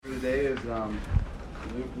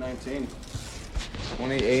Luke 19,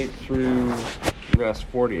 28 through verse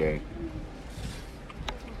 48.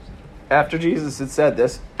 After Jesus had said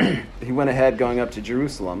this, he went ahead going up to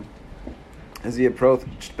Jerusalem. As he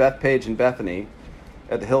approached Bethpage and Bethany,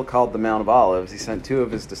 at the hill called the Mount of Olives, he sent two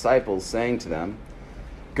of his disciples, saying to them,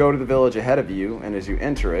 "Go to the village ahead of you, and as you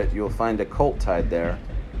enter it, you will find a colt tied there,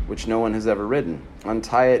 which no one has ever ridden.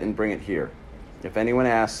 Untie it and bring it here. If anyone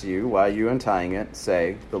asks you, 'Why are you untying it?'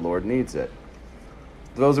 say, 'The Lord needs it.'"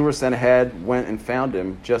 Those who were sent ahead went and found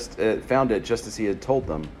it just as he had told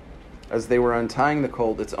them. As they were untying the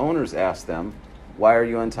colt, its owners asked them, "Why are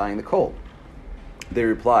you untying the colt?" They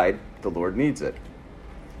replied, "The Lord needs it."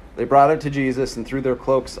 They brought it to Jesus and threw their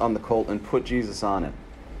cloaks on the colt and put Jesus on it.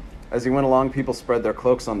 As he went along, people spread their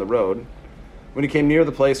cloaks on the road. When he came near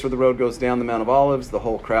the place where the road goes down the Mount of Olives, the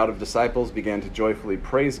whole crowd of disciples began to joyfully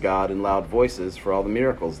praise God in loud voices for all the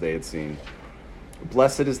miracles they had seen.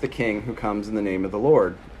 "Blessed is the King who comes in the name of the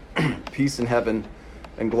Lord. Peace in heaven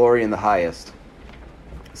and glory in the highest."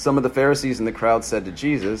 Some of the Pharisees in the crowd said to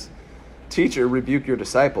Jesus, "Teacher, rebuke your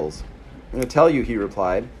disciples." "I tell you," he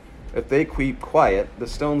replied, "if they keep quiet, the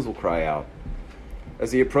stones will cry out."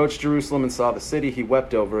 As he approached Jerusalem and saw the city, he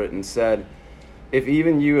wept over it and said, "If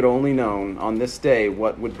even you had only known on this day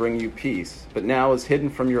what would bring you peace, but now is hidden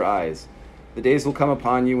from your eyes. The days will come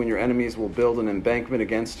upon you when your enemies will build an embankment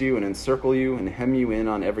against you and encircle you and hem you in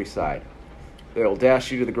on every side. They will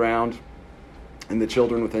dash you to the ground and the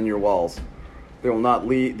children within your walls. They will not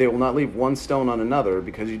leave one stone on another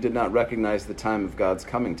because you did not recognize the time of God's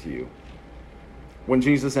coming to you." When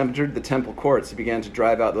Jesus entered the temple courts, he began to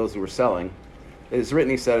drive out those who were selling. "It is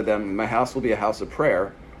written," he said to them, "My house will be a house of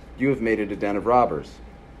prayer. You have made it a den of robbers."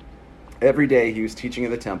 Every day he was teaching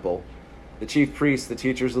in the temple. The chief priests, the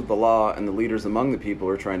teachers of the law, and the leaders among the people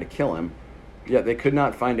were trying to kill him, yet they could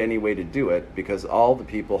not find any way to do it because all the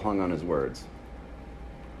people hung on his words.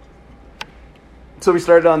 So we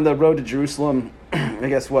started on the road to Jerusalem, I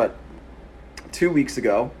guess 2 weeks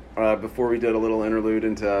ago, before we did a little interlude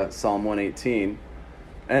into Psalm 118.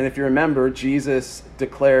 And if you remember, Jesus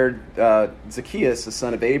declared Zacchaeus the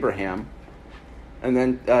son of Abraham, and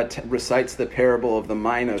then recites the parable of the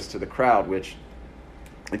minas to the crowd, which,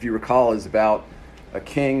 if you recall, is about a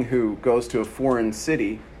king who goes to a foreign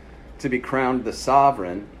city to be crowned the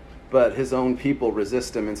sovereign, but his own people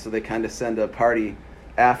resist him, and so they kind of send a party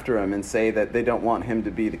after him and say that they don't want him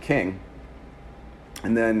to be the king.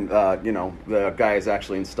 And then, the guy is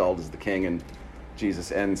actually installed as the king, and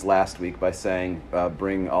Jesus ends last week by saying,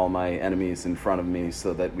 "Bring all my enemies in front of me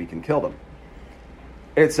so that we can kill them."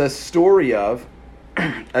 It's a story of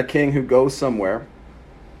a king who goes somewhere,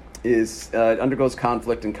 undergoes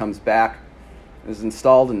conflict and comes back, is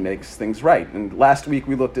installed and makes things right. And last week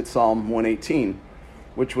we looked at Psalm 118,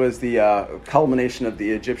 which was the culmination of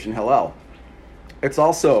the Egyptian Hallel. It's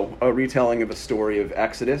also a retelling of a story of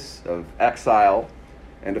Exodus, of exile,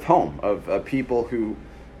 and of home, of people who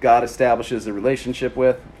God establishes a relationship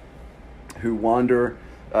with, who wander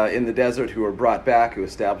in the desert, who are brought back, who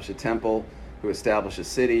establish a temple, who establish a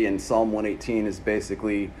city. And Psalm 118 is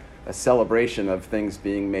basically a celebration of things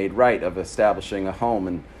being made right, of establishing a home.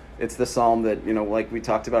 And it's the psalm that, like we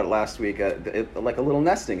talked about last week, like a little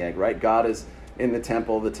nesting egg, right? God is in the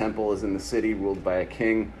temple is in the city, ruled by a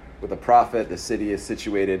king with a prophet. The city is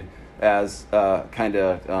situated as a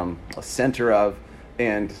center of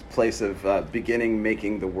and place of beginning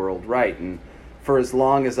making the world right. And for as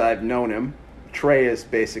long as I've known him, Trey has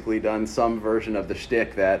basically done some version of the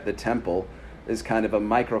shtick that the temple is kind of a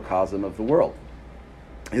microcosm of the world,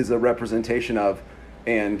 is a representation of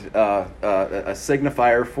and a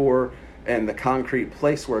signifier for and the concrete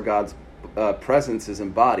place where God's presence is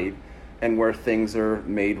embodied and where things are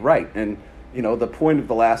made right. And, the point of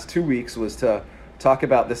the last 2 weeks was to talk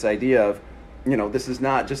about this idea of, this is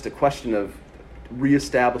not just a question of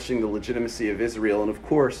reestablishing the legitimacy of Israel. And of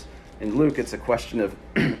course, in Luke, it's a question of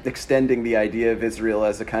extending the idea of Israel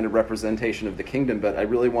as a kind of representation of the kingdom. But I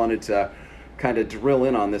really wanted to kind of drill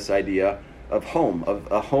in on this idea of home, of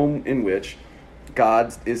a home in which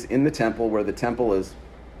God is in the temple, where the temple is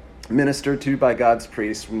ministered to by God's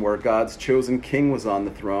priests, and where God's chosen king was on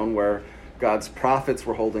the throne, where God's prophets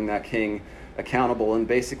were holding that king accountable, and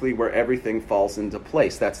basically where everything falls into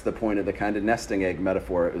place. That's the point of the kind of nesting egg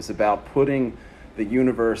metaphor. It was about putting the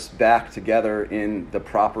universe back together in the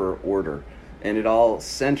proper order. And it all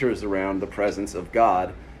centers around the presence of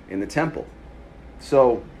God in the temple.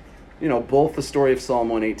 So, both the story of Psalm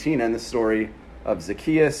 118 and the story of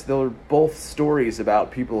Zacchaeus, they're both stories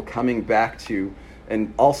about people coming back to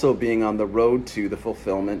and also being on the road to the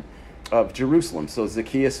fulfillment of Jerusalem. So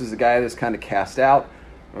Zacchaeus is a guy that's kind of cast out.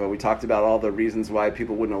 We talked about all the reasons why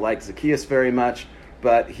people wouldn't have liked Zacchaeus very much,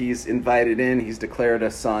 but he's invited in. He's declared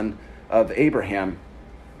a son of Abraham.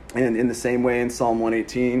 And in the same way in Psalm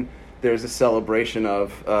 118, there's a celebration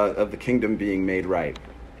of the kingdom being made right.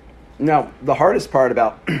 Now, the hardest part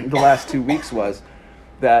about the last 2 weeks was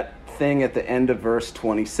that thing at the end of verse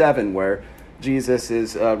 27 where Jesus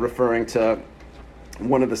is referring to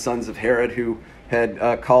one of the sons of Herod who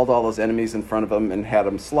had called all those enemies in front of him and had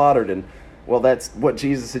them slaughtered. And, well, that's what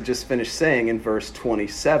Jesus had just finished saying in verse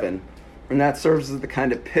 27. And that serves as the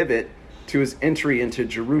kind of pivot to his entry into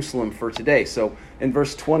Jerusalem for today. So in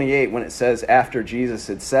verse 28, when it says, after Jesus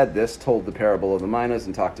had said this, told the parable of the minas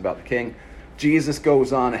and talked about the king, Jesus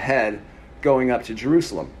goes on ahead, going up to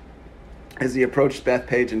Jerusalem. As he approached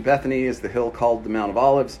Bethpage and Bethany, as the hill called the Mount of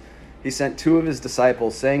Olives, he sent 2 of his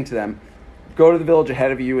disciples, saying to them, go to the village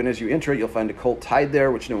ahead of you, and as you enter it, you'll find a colt tied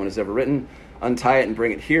there, which no one has ever ridden. Untie it and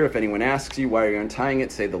bring it here. If anyone asks you, why are you untying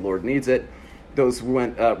it? Say, the Lord needs it. Those who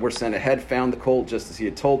were sent ahead found the colt just as he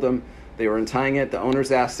had told them. They were untying it. The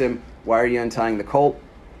owners asked him, why are you untying the colt?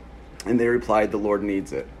 And they replied, the Lord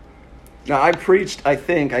needs it. Now, I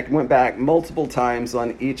went back multiple times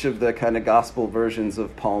on each of the kind of gospel versions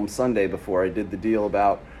of Palm Sunday before I did the deal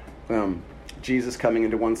about Jesus coming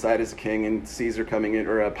into one side as a king and Caesar coming in,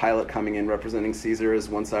 or Pilate coming in representing Caesar as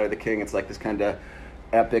one side of the king. It's like this kind of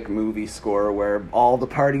epic movie score where all the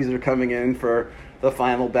parties are coming in for the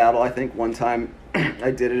final battle. I think one time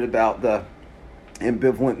I did it about the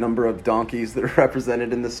ambivalent number of donkeys that are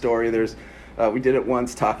represented in the story. We did it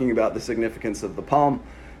once talking about the significance of the palm,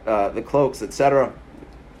 the cloaks, etc.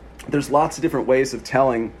 There's lots of different ways of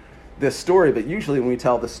telling this story, but usually when we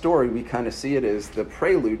tell the story, we kind of see it as the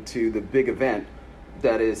prelude to the big event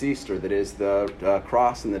that is Easter, that is the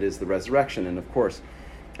cross, and that is the resurrection. And of course,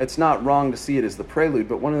 it's not wrong to see it as the prelude,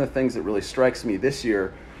 but one of the things that really strikes me this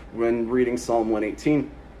year when reading Psalm 118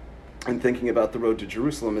 and thinking about the road to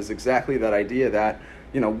Jerusalem is exactly that idea that,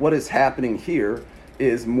 what is happening here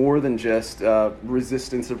is more than just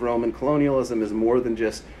resistance of Roman colonialism, is more than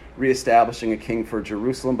just reestablishing a king for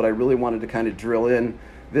Jerusalem, but I really wanted to kind of drill in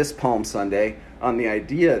this Palm Sunday on the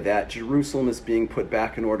idea that Jerusalem is being put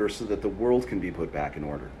back in order so that the world can be put back in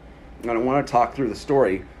order. And I want to talk through the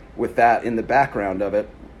story with that in the background of it.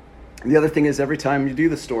 The other thing is, every time you do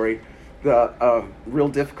the story, the real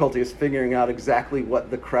difficulty is figuring out exactly what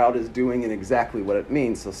the crowd is doing and exactly what it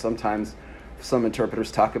means. So sometimes some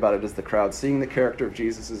interpreters talk about it as the crowd seeing the character of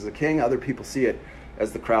Jesus as a king. Other people see it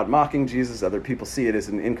as the crowd mocking Jesus. Other people see it as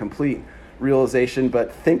an incomplete realization.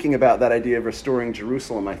 But thinking about that idea of restoring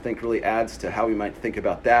Jerusalem, I think, really adds to how we might think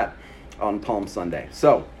about that on Palm Sunday.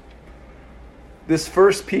 So this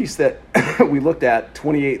first piece that we looked at,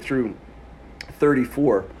 28 through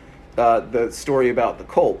 34, the story about the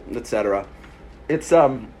colt, etc., it's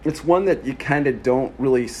one that you kind of don't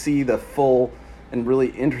really see the full and really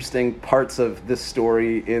interesting parts of this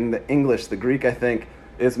story in the English. The Greek, I think,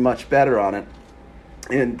 is much better on it.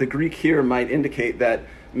 And the Greek here might indicate that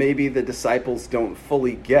maybe the disciples don't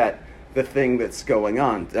fully get the thing that's going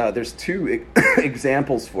on. There's 2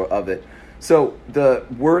 examples of it. So the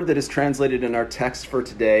word that is translated in our text for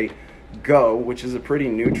today, go, which is a pretty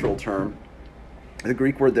neutral term, the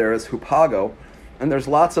Greek word there is hupago, and there's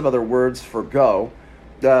lots of other words for go.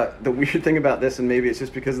 The weird thing about this, and maybe it's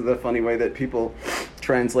just because of the funny way that people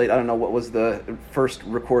translate, I don't know what was the first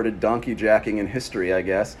recorded donkey jacking in history, I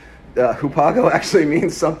guess. Hupago actually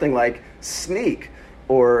means something like sneak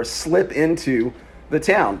or slip into the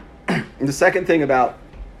town. The second thing about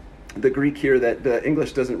the Greek here that the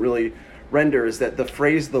English doesn't really render is that the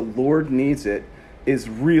phrase "the Lord needs it" is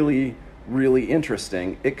really, really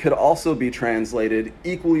interesting. It could also be translated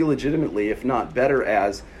equally legitimately, if not better,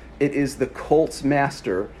 as it is the colt's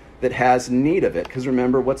master that has need of it. Because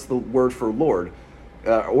remember, what's the word for Lord?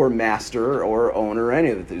 Or master or owner, or any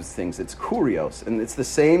of those things. It's kurios. And it's the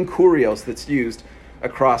same kurios that's used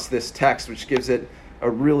across this text, which gives it a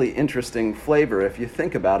really interesting flavor if you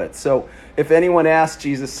think about it. So if anyone asks,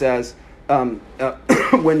 Jesus says,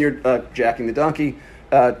 when you're jacking the donkey,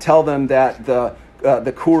 tell them that the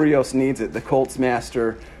kurios needs it, the colt's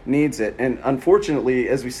master needs it. And unfortunately,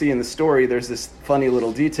 as we see in the story, there's this funny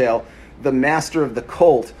little detail. The master of the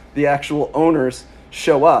colt, the actual owners,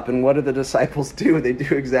 show up, and what do the disciples do? They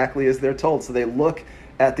do exactly as they're told. So they look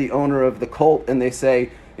at the owner of the colt and they say,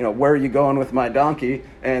 where are you going with my donkey?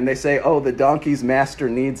 And they say, oh, the donkey's master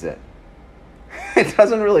needs it. It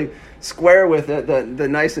doesn't really square with it, the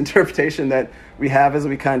nice interpretation that we have as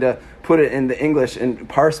we kind of put it in the English and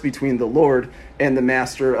parse between the Lord and the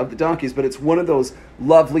master of the donkeys. But it's one of those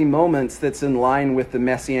lovely moments that's in line with the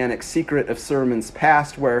messianic secret of sermons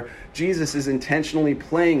past, where Jesus is intentionally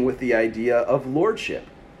playing with the idea of lordship.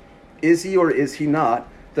 is he or is he not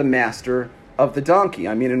the master of the donkey?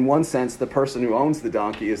 I mean, in one sense, the person who owns the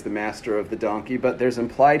donkey is the master of the donkey, but there's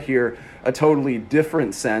implied here a totally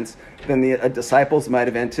different sense than the disciples might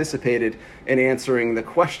have anticipated in answering the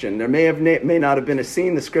question. There may not have been a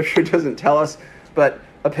scene, the scripture doesn't tell us, but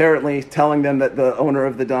apparently telling them that the owner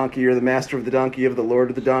of the donkey or the master of the donkey of the Lord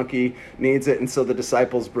of the donkey needs it, and so the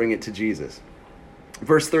disciples bring it to Jesus.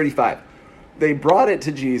 Verse 35, they brought it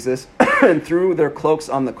to Jesus and threw their cloaks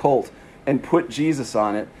on the colt and put Jesus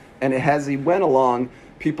on it, and as he went along,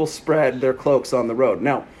 people spread their cloaks on the road.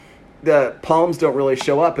 Now, the palms don't really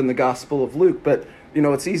show up in the Gospel of Luke, but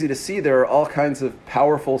it's easy to see there are all kinds of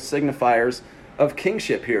powerful signifiers of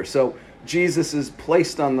kingship here. So Jesus is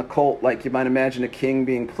placed on the colt like you might imagine a king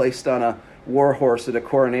being placed on a war horse at a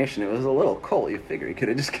coronation. It was a little colt. You figure he could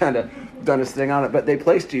have just kind of done his thing on it. But they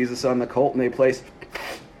placed Jesus on the colt, and they placed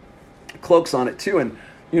cloaks on it too. And,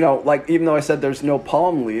 even though I said there's no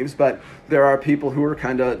palm leaves, but there are people who are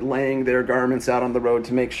kind of laying their garments out on the road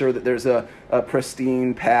to make sure that there's a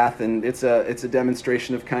pristine path, and it's a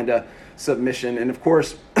demonstration of kind of submission. And of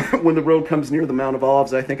course, when the road comes near the Mount of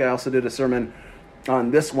Olives, I think I also did a sermon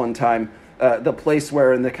on this one time, the place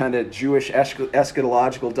where in the kind of Jewish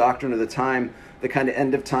eschatological doctrine of the time, the kind of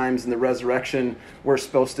end of times and the resurrection were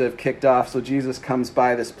supposed to have kicked off. So Jesus comes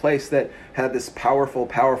by this place that had this powerful,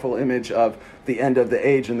 powerful image of the end of the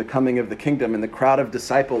age and the coming of the kingdom, and the crowd of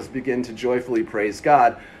disciples begin to joyfully praise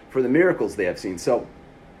God for the miracles they have seen. So,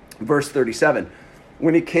 verse 37,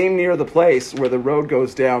 when he came near the place where the road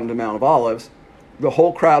goes down to Mount of Olives, the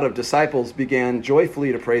whole crowd of disciples began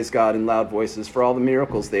joyfully to praise God in loud voices for all the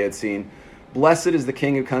miracles they had seen. Blessed is the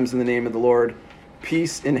King who comes in the name of the Lord.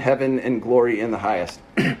 Peace in heaven and glory in the highest.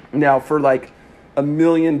 Now, for like a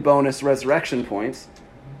million bonus resurrection points,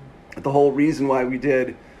 the whole reason why we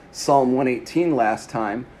did Psalm 118 last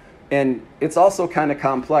time, and it's also kind of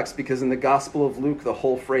complex because in the Gospel of Luke, the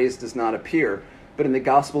whole phrase does not appear, but in the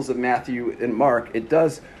Gospels of Matthew and Mark, it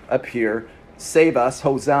does appear. Save us,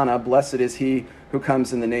 Hosanna, blessed is he who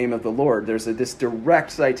comes in the name of the Lord. There's this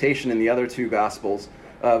direct citation in the other two Gospels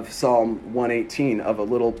of Psalm 118, of a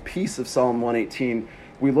little piece of Psalm 118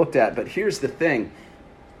 we looked at. But here's the thing.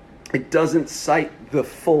 It doesn't cite the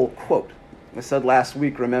full quote. I said last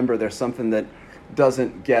week, remember, there's something that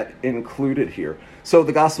doesn't get included here. So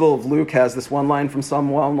the Gospel of Luke has this one line from Psalm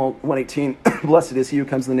 118, blessed is he who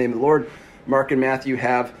comes in the name of the Lord. Mark and Matthew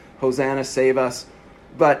have Hosanna, save us.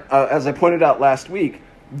 But as I pointed out last week,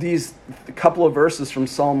 these couple of verses from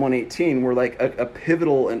Psalm 118 were like a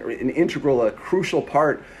pivotal and an integral, a crucial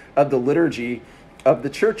part of the liturgy of the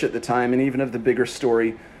church at the time, and even of the bigger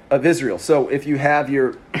story of Israel. So if you have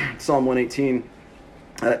your Psalm 118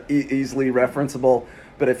 easily referenceable,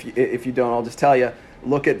 but if you don't, I'll just tell you,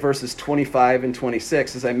 look at verses 25 and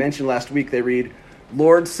 26. As I mentioned last week, they read,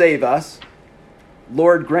 Lord, save us.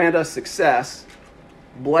 Lord, grant us success.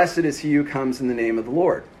 Blessed is he who comes in the name of the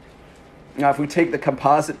Lord. Now, if we take the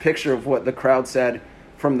composite picture of what the crowd said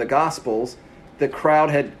from the Gospels, the crowd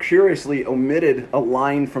had curiously omitted a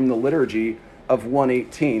line from the liturgy of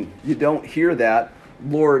 118. You don't hear that,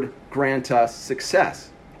 Lord, grant us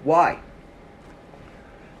success. Why?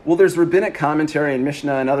 Well, there's rabbinic commentary and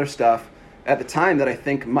Mishnah and other stuff at the time that I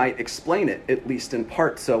think might explain it, at least in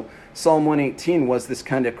part. So Psalm 118 was this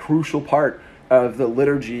kind of crucial part of the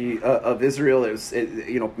liturgy of Israel. It was,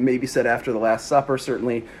 maybe said after the Last Supper,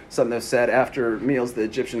 certainly something that was said after meals. The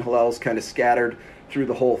Egyptian Hallels kind of scattered through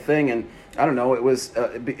the whole thing. And I don't know, it was,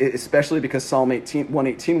 especially because Psalm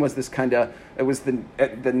 118 was this kind of, it was the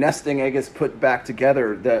nesting egg is put back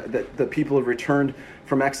together. The people have returned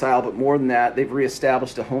from exile, but more than that, they've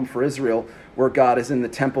reestablished a home for Israel where God is in the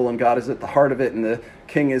temple and God is at the heart of it and the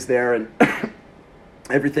king is there and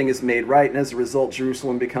everything is made right. And as a result,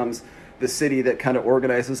 Jerusalem becomes the city that kind of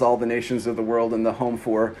organizes all the nations of the world and the home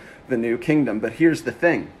for the new kingdom. But here's the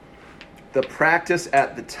thing. The practice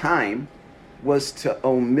at the time was to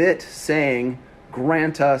omit saying,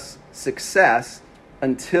 grant us success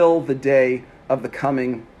until the day of the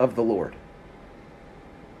coming of the Lord.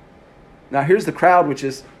 Now here's the crowd which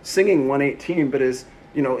is singing 118, but is,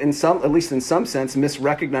 at least in some sense,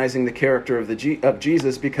 misrecognizing the character of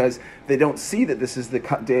Jesus because they don't see that this is the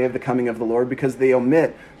day of the coming of the Lord because they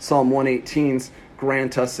omit Psalm 118's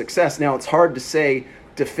grant us success. Now, it's hard to say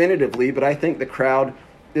definitively, but I think the crowd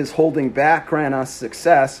is holding back grant us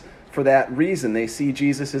success for that reason. They see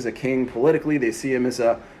Jesus as a king politically. They see him as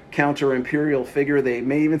a counter-imperial figure. They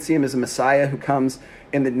may even see him as a Messiah who comes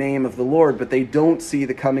in the name of the Lord, but they don't see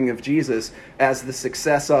the coming of Jesus as the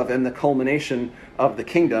success of and the culmination of the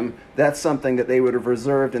kingdom. That's something that they would have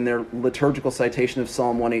reserved in their liturgical citation of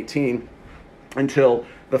Psalm 118 until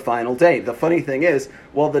the final day. The funny thing is,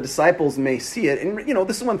 while the disciples may see it, and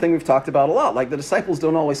this is one thing we've talked about a lot, like the disciples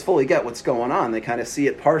don't always fully get what's going on. They kind of see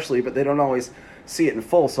it partially, but they don't always see it in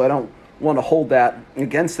full, so I don't want to hold that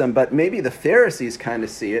against them. But maybe the Pharisees kind of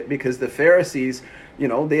see it, because the Pharisees,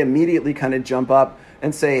 they immediately kind of jump up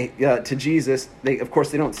and say to Jesus, of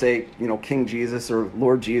course they don't say, King Jesus or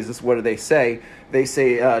Lord Jesus. What do they say? They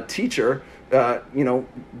say, teacher,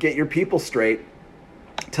 get your people straight.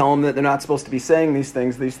 Tell them that they're not supposed to be saying these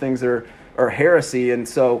things. These things are heresy. And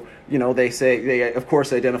so, they of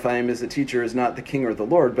course identify him as a teacher, as not the king or the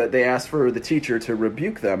Lord, but they ask for the teacher to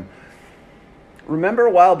rebuke them. Remember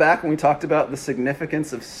a while back when we talked about the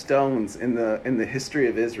significance of stones in the history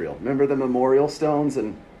of Israel? Remember the memorial stones?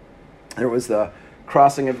 And there was the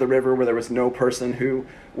crossing of the river where there was no person who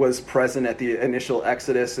was present at the initial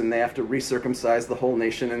Exodus, and they have to recircumcise the whole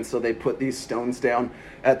nation, and so they put these stones down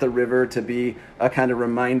at the river to be a kind of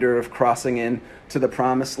reminder of crossing in to the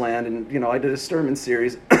promised land. And I did a sermon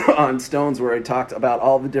series on stones where I talked about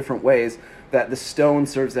all the different ways that the stone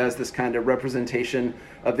serves as this kind of representation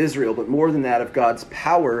of Israel, but more than that, of God's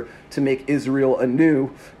power to make Israel anew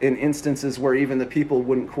in instances where even the people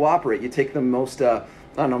wouldn't cooperate. You take the most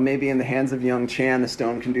I don't know, maybe in the hands of young Chan, a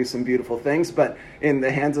stone can do some beautiful things, but in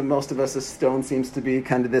the hands of most of us, a stone seems to be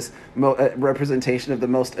kind of this representation of the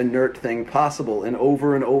most inert thing possible. And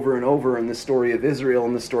over and over and over in the story of Israel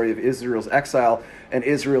and the story of Israel's exile and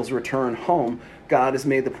Israel's return home, God has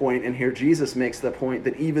made the point, and here Jesus makes the point,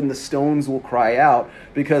 that even the stones will cry out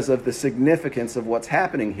because of the significance of what's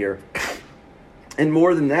happening here. And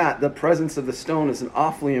more than that, the presence of the stone is an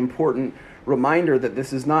awfully important reminder that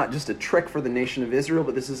this is not just a trick for the nation of Israel,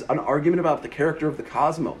 but this is an argument about the character of the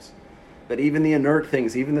cosmos. That even the inert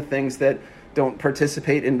things, even the things that don't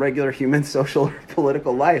participate in regular human social or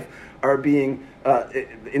political life, are being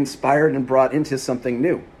inspired and brought into something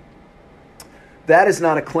new. That is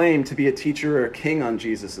not a claim to be a teacher or a king on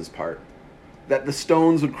Jesus' part. That the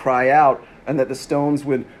stones would cry out and that the stones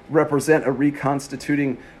would represent a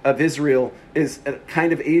reconstituting of Israel is a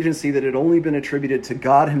kind of agency that had only been attributed to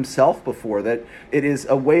God himself before. That it is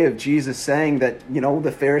a way of Jesus saying that,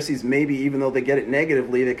 the Pharisees, maybe even though they get it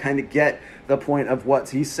negatively, they kind of get the point of what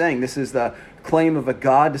he's saying. This is the claim of a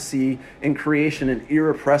God to see in creation an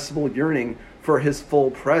irrepressible yearning for his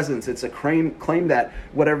full presence. It's a claim that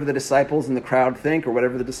whatever the disciples in the crowd think or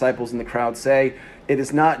whatever the disciples in the crowd say, it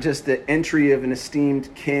is not just the entry of an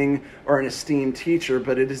esteemed king or an esteemed teacher,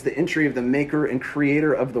 but it is the entry of the maker and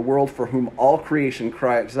creator of the world for whom all creation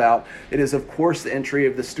cries out. It is, of course, the entry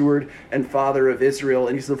of the steward and father of Israel,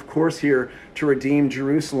 and he's, of course, here to redeem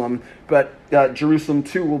Jerusalem, but Jerusalem,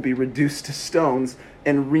 too, will be reduced to stones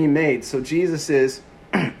and remade. So Jesus is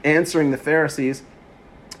answering the Pharisees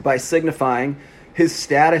by signifying his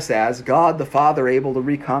status as God the Father able to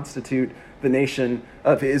reconstitute the nation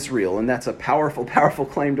of Israel. And that's a powerful, powerful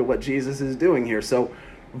claim to what Jesus is doing here. So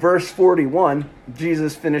verse 41,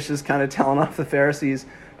 Jesus finishes kind of telling off the Pharisees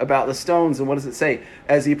about the stones. And what does it say?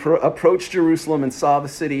 As he approached Jerusalem and saw the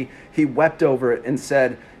city, he wept over it and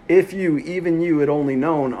said, "If you, even you, had only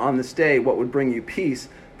known on this day what would bring you peace,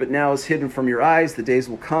 but now is hidden from your eyes. The days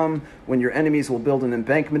will come when your enemies will build an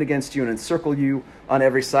embankment against you and encircle you on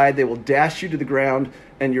every side. They will dash you to the ground,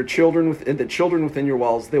 and the children within your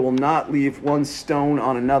walls. They will not leave one stone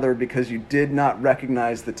on another, because you did not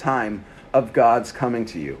recognize the time of God's coming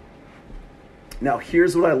to you." Now,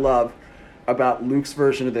 here's what I love about Luke's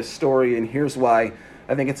version of this story, and here's why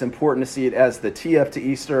I think it's important to see it as the tee up to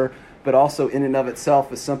Easter, but also in and of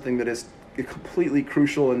itself as something that is completely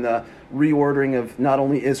crucial in the reordering of not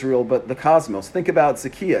only Israel, but the cosmos. Think about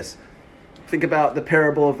Zacchaeus. Think about the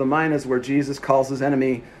parable of the minas, where Jesus calls his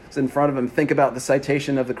enemies in front of him. Think about the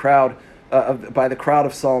citation of the crowd, by the crowd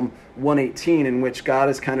of Psalm 118, in which God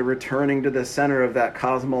is kind of returning to the center of that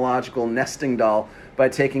cosmological nesting doll by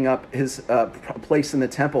taking up his place in the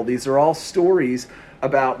temple. These are all stories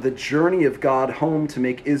about the journey of God home to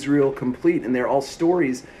make Israel complete, and they're all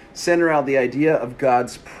stories center out the idea of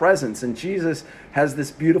God's presence. And Jesus has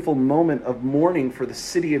this beautiful moment of mourning for the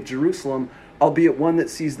city of Jerusalem, albeit one that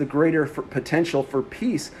sees the greater potential for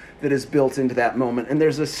peace that is built into that moment. And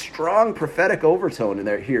there's a strong prophetic overtone in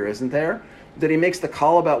there here, isn't there? That he makes the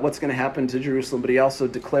call about what's going to happen to Jerusalem, but he also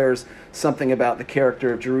declares something about the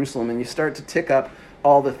character of Jerusalem. And you start to tick up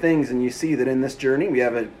all the things, and you see that in this journey we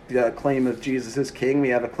have a claim of Jesus as king, we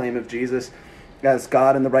have a claim of Jesus as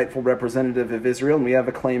God and the rightful representative of Israel, and we have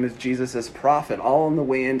a claim of Jesus as prophet, all on the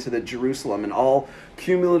way into the Jerusalem, and all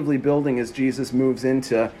cumulatively building as Jesus moves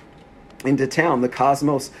into into town. The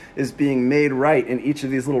cosmos is being made right in each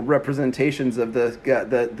of these little representations of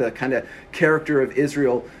the kind of character of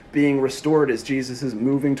Israel being restored as Jesus is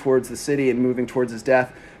moving towards the city and moving towards his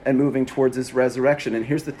death and moving towards his resurrection. And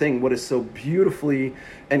here's the thing, what is so beautifully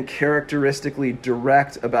and characteristically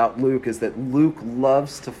direct about Luke is that Luke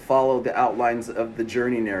loves to follow the outlines of the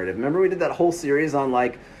journey narrative. Remember we did that whole series on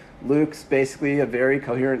Luke's basically a very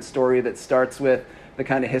coherent story that starts with the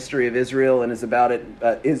kind of history of Israel and is about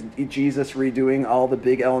is Jesus redoing all the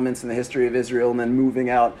big elements in the history of Israel and then moving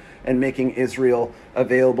out and making Israel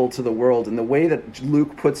available to the world. And the way that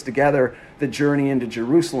Luke puts together the journey into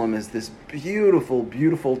Jerusalem is this beautiful,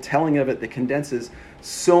 beautiful telling of it that condenses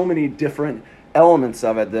so many different elements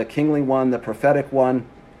of it, the kingly one, the prophetic one.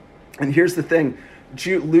 And here's the thing,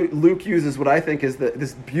 Luke uses what I think is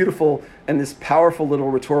this beautiful and this powerful little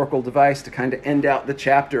rhetorical device to kind of end out the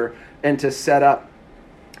chapter and to set up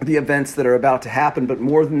the events that are about to happen, but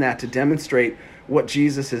more than that, to demonstrate what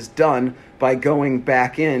Jesus has done by going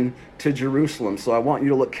back in to Jerusalem. So I want you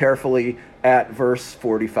to look carefully at verse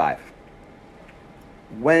 45.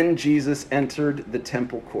 When Jesus entered the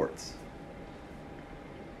temple courts.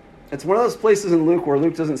 It's one of those places in Luke where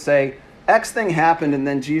Luke doesn't say, X thing happened and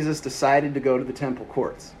then Jesus decided to go to the temple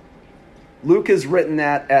courts. Luke has written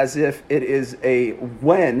that as if it is a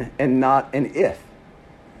when and not an if.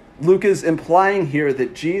 Luke is implying here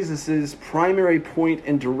that Jesus' primary point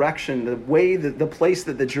and direction, the way that the place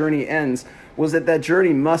that the journey ends, was that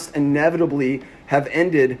journey must inevitably have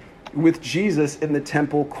ended with Jesus in the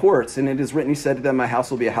temple courts. And it is written, he said to them, my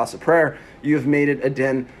house will be a house of prayer. You have made it a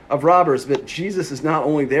den of robbers. But Jesus is not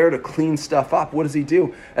only there to clean stuff up. What does he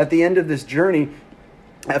do? At the end of this journey,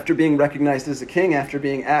 after being recognized as a king, after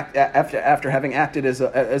having acted as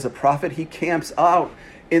a prophet, he camps out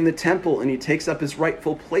in the temple and he takes up his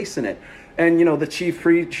rightful place in it. And, the chief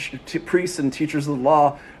priests and teachers of the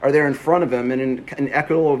law are there in front of him. And in an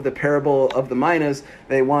echo of the parable of the minas,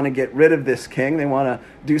 they want to get rid of this king. They want to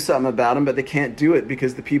do something about him, but they can't do it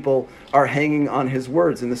because the people are hanging on his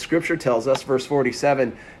words. And the scripture tells us, verse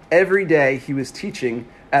 47, every day he was teaching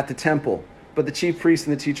at the temple. But the chief priests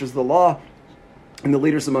and the teachers of the law and the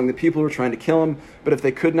leaders among the people were trying to kill him, but if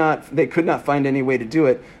they could not find any way to do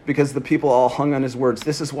it because the people all hung on his words.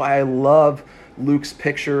 This is why I love Luke's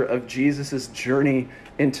picture of Jesus' journey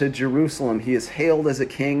into Jerusalem. He is hailed as a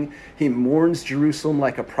king. He mourns Jerusalem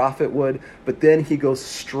like a prophet would, but then he goes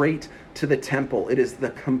straight to the temple. It is the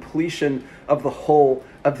completion of the whole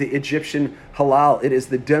of the Egyptian halal. It is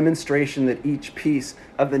the demonstration that each piece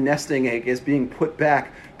of the nesting egg is being put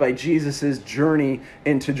back by Jesus' journey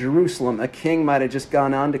into Jerusalem. A king might have just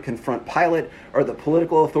gone on to confront Pilate or the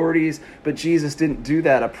political authorities, but Jesus didn't do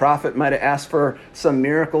that. A prophet might have asked for some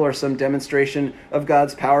miracle or some demonstration of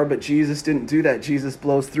God's power, but Jesus didn't do that. Jesus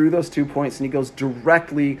blows through those 2 points and he goes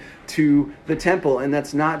directly to the temple. And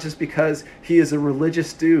that's not just because he is a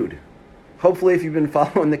religious dude. Hopefully, if you've been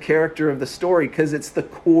following the character of the story, because it's the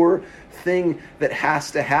core thing that has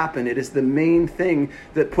to happen. It is the main thing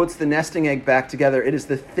that puts the nesting egg back together. It is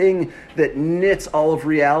the thing that knits all of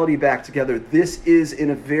reality back together. This is, in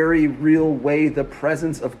a very real way, the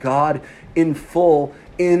presence of God in full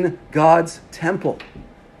in God's temple.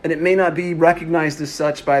 And it may not be recognized as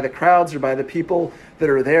such by the crowds or by the people that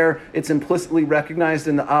are there. It's implicitly recognized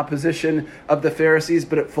in the opposition of the Pharisees,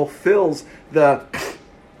 but it fulfills the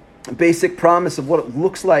basic promise of what it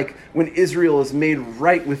looks like when Israel is made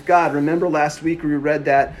right with God. Remember last week we read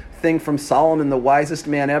that thing from Solomon, the wisest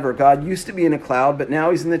man ever. God used to be in a cloud, but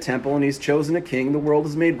now he's in the temple and he's chosen a king. The world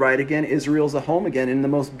is made right again. Israel's a home again in the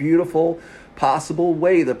most beautiful possible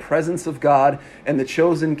way. The presence of God and the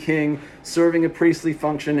chosen king serving a priestly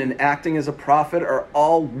function and acting as a prophet are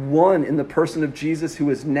all one in the person of Jesus, who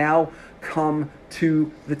has now come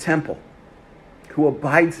to the temple, who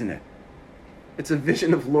abides in it. It's a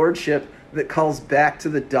vision of lordship that calls back to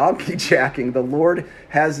the donkey jacking. The Lord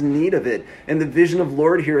has need of it. And the vision of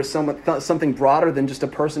Lord here is something broader than just a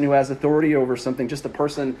person who has authority over something, just a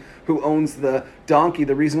person who owns the donkey.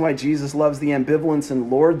 The reason why Jesus loves the ambivalence in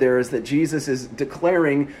Lord there is that Jesus is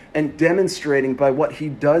declaring and demonstrating by what he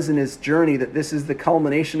does in his journey that this is the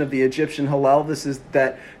culmination of the Egyptian Hallel. This is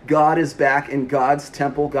that God is back in God's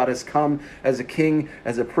temple. God has come as a king,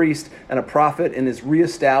 as a priest, and a prophet, and has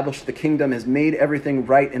reestablished the kingdom, has made everything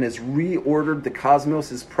right, and has reordered the cosmos.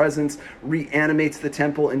 His presence reanimates the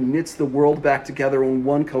temple and knits the world back together in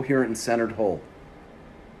one coherent and centered whole.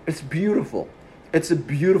 It's beautiful. It's a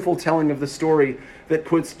beautiful telling of the story that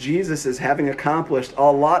puts Jesus as having accomplished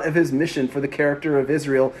a lot of his mission for the character of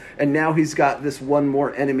Israel, and now he's got this one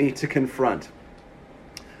more enemy to confront.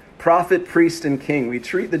 Prophet, priest, and king. We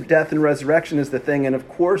treat the death and resurrection as the thing, and of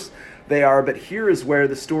course, they are. But here is where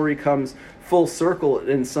the story comes full circle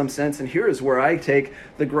in some sense, and here is where I take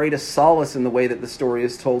the greatest solace in the way that the story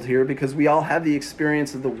is told here, because we all have the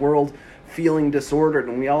experience of the world feeling disordered,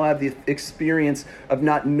 and we all have the experience of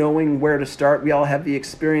not knowing where to start. We all have the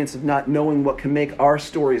experience of not knowing what can make our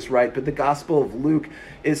stories right. But the Gospel of Luke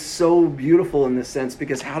is so beautiful in this sense,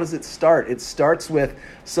 because how does it start? It starts with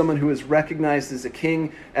someone who is recognized as a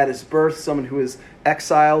king at his birth, someone who is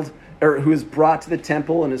exiled, or who is brought to the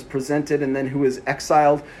temple and is presented, and then who is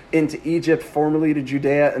exiled into Egypt, formerly to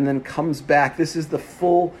Judea, and then comes back. This is the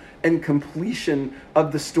full and completion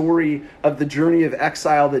of the story of the journey of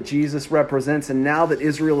exile that Jesus represents. And now that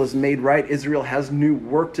Israel is made right, Israel has new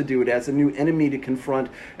work to do. It has a new enemy to confront.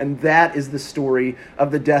 And that is the story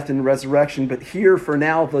of the death and resurrection. But here, for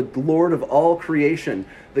now, the Lord of all creation,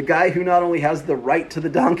 the guy who not only has the right to the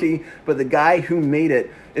donkey, but the guy who made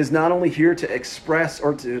it, is not only here to express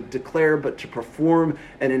or to declare, but to perform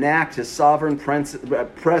and enact his sovereign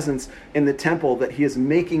presence in the temple, that he is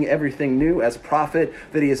making everything new as prophet,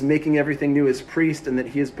 that he is making everything new as priest, and that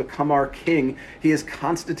he has become our king. He has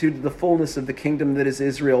constituted the fullness of the kingdom that is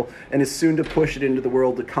Israel, and is soon to push it into the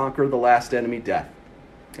world to conquer the last enemy, death.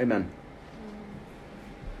 Amen.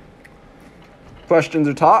 Questions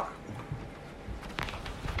or talk?